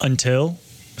Until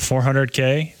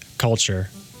 400K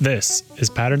culture. This is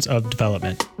Patterns of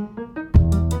Development.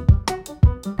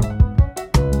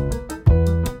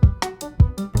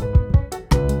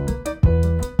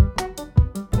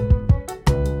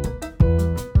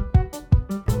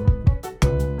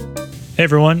 Hey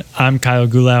everyone, I'm Kyle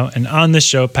Gulau, and on this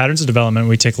show, Patterns of Development,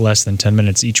 we take less than 10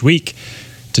 minutes each week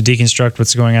to deconstruct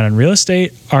what's going on in real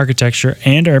estate, architecture,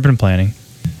 and urban planning.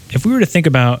 If we were to think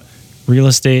about real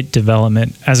estate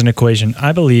development as an equation,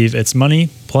 I believe it's money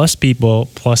plus people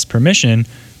plus permission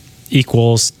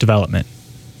equals development.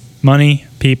 Money,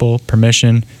 people,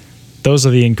 permission, those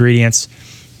are the ingredients.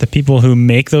 The people who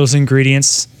make those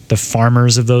ingredients, the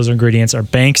farmers of those ingredients, are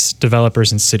banks,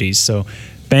 developers, and cities. So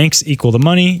banks equal the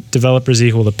money, developers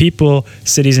equal the people,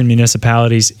 cities and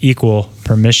municipalities equal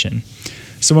permission.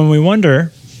 So when we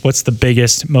wonder what's the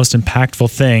biggest, most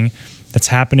impactful thing that's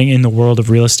happening in the world of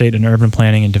real estate and urban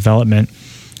planning and development,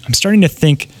 I'm starting to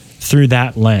think through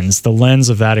that lens, the lens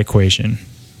of that equation.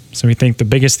 So we think the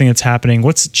biggest thing that's happening,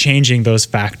 what's changing those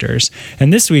factors?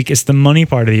 And this week, it's the money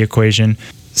part of the equation,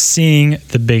 seeing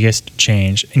the biggest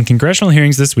change. In congressional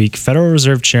hearings this week, Federal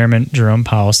Reserve Chairman Jerome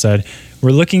Powell said,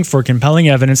 "We're looking for compelling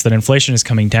evidence that inflation is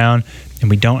coming down, and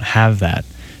we don't have that."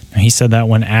 Now, he said that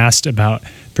when asked about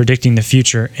predicting the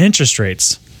future interest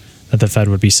rates that the Fed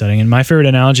would be setting. And my favorite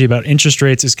analogy about interest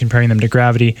rates is comparing them to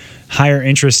gravity. Higher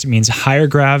interest means higher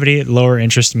gravity, lower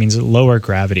interest means lower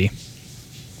gravity.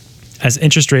 As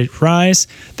interest rates rise,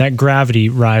 that gravity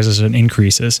rises and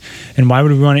increases. And why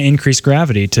would we want to increase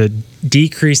gravity? To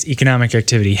decrease economic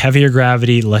activity. Heavier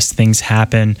gravity, less things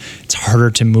happen. It's harder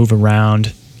to move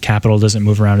around. Capital doesn't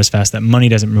move around as fast. That money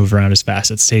doesn't move around as fast.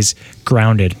 It stays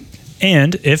grounded.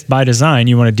 And if by design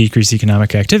you want to decrease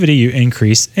economic activity, you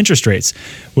increase interest rates,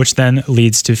 which then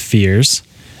leads to fears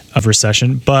of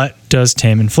recession, but does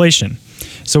tame inflation.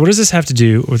 So what does this have to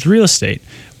do with real estate?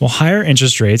 Well, higher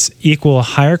interest rates equal a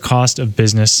higher cost of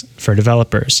business for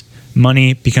developers.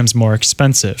 Money becomes more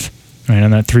expensive, right,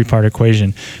 on that three-part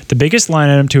equation. The biggest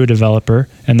line item to a developer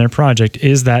and their project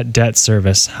is that debt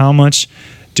service. How much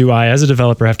do I, as a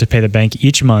developer, have to pay the bank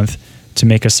each month to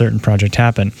make a certain project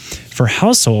happen? For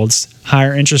households,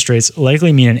 higher interest rates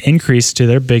likely mean an increase to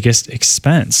their biggest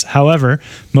expense. However,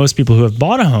 most people who have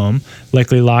bought a home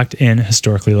likely locked in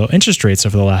historically low interest rates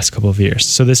over the last couple of years.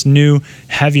 So this new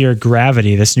heavier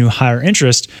gravity, this new higher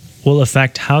interest, will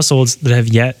affect households that have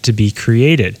yet to be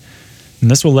created.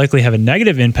 And this will likely have a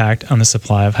negative impact on the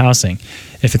supply of housing.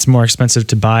 If it's more expensive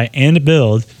to buy and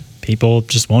build, people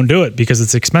just won't do it because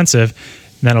it's expensive.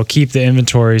 And that'll keep the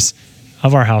inventories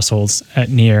of our households at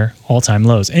near all-time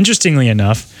lows. Interestingly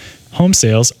enough, home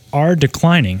sales are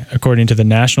declining, according to the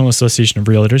National Association of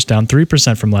Realtors, down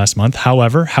 3% from last month.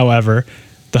 However,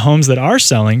 the homes that are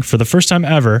selling for the first time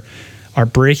ever are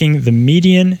breaking the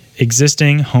median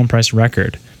existing home price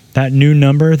record. That new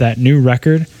number, that new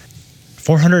record,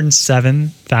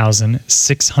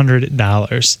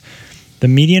 $407,600. The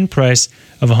median price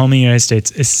of a home in the United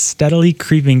States is steadily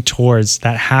creeping towards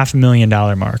that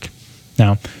 $500,000 mark.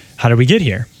 Now, how did we get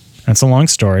here? That's a long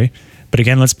story. But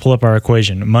again, let's pull up our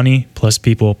equation. Money plus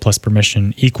people plus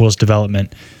permission equals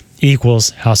development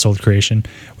equals household creation.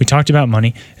 We talked about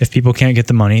money. If people can't get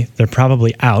the money, they're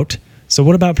probably out. So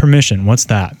what about permission? What's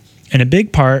that? And a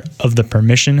big part of the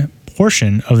permission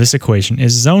portion of this equation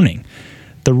is zoning.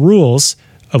 The rules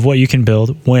of what you can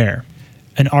build where.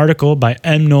 An article by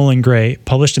M. Nolan Gray,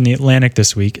 published in The Atlantic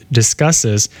this week,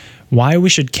 discusses why we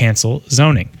should cancel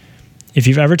zoning. If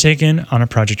you've ever taken on a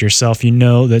project yourself, you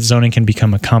know that zoning can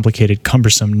become a complicated,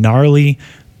 cumbersome, gnarly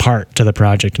part to the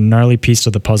project, a gnarly piece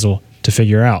of the puzzle to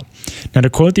figure out. Now, to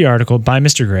quote the article by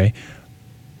Mr. Gray,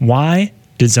 why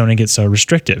did zoning get so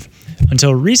restrictive?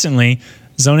 Until recently,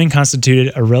 zoning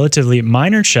constituted a relatively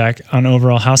minor check on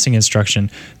overall housing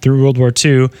construction. Through World War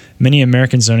II, many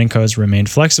American zoning codes remained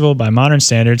flexible by modern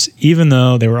standards, even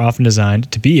though they were often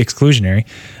designed to be exclusionary.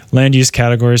 Land use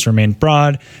categories remained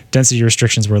broad, density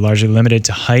restrictions were largely limited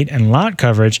to height and lot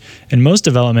coverage, and most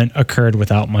development occurred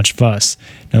without much fuss.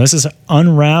 Now, this has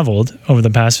unraveled over the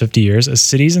past 50 years as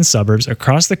cities and suburbs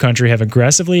across the country have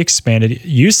aggressively expanded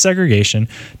use segregation,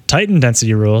 tightened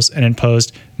density rules, and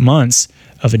imposed months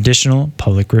of additional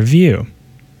public review.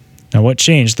 Now, what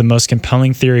changed? The most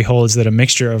compelling theory holds that a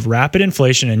mixture of rapid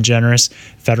inflation and generous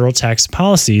federal tax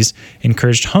policies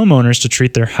encouraged homeowners to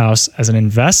treat their house as an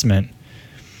investment,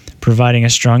 providing a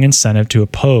strong incentive to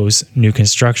oppose new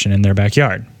construction in their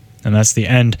backyard. And that's the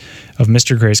end of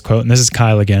Mr. Gray's quote. And this is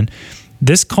Kyle again.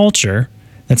 This culture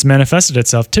that's manifested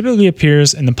itself typically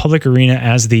appears in the public arena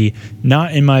as the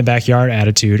not in my backyard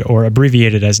attitude, or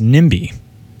abbreviated as NIMBY.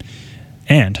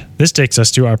 And this takes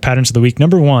us to our patterns of the week.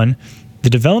 Number one, The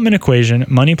development equation,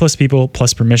 money plus people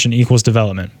plus permission equals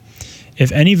development.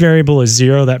 If any variable is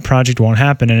 0, that project won't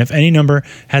happen. And if any number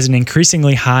has an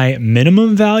increasingly high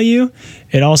minimum value,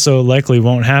 it also likely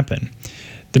won't happen.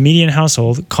 The median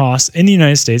household costs in the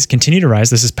United States continue to rise.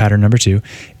 This is pattern number 2,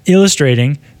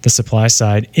 illustrating the supply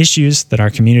side issues that our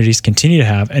communities continue to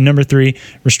have. And number 3,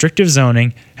 restrictive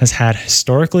zoning has had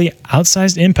historically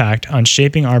outsized impact on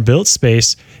shaping our built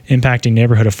space, impacting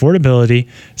neighborhood affordability,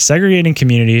 segregating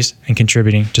communities, and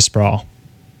contributing to sprawl.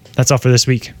 That's all for this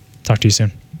week. Talk to you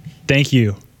soon. Thank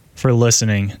you for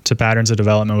listening to Patterns of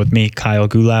Development with me, Kyle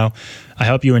Gulau. I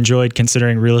hope you enjoyed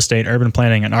considering real estate, urban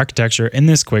planning, and architecture in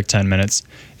this quick 10 minutes.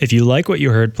 If you like what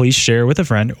you heard, please share with a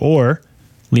friend or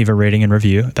leave a rating and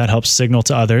review. That helps signal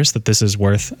to others that this is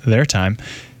worth their time.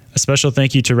 A special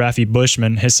thank you to Rafi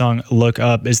Bushman. His song Look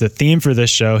Up is the theme for this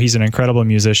show. He's an incredible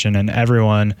musician and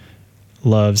everyone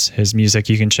loves his music.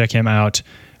 You can check him out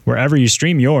wherever you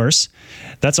stream yours.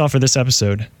 That's all for this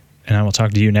episode, and I will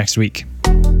talk to you next week.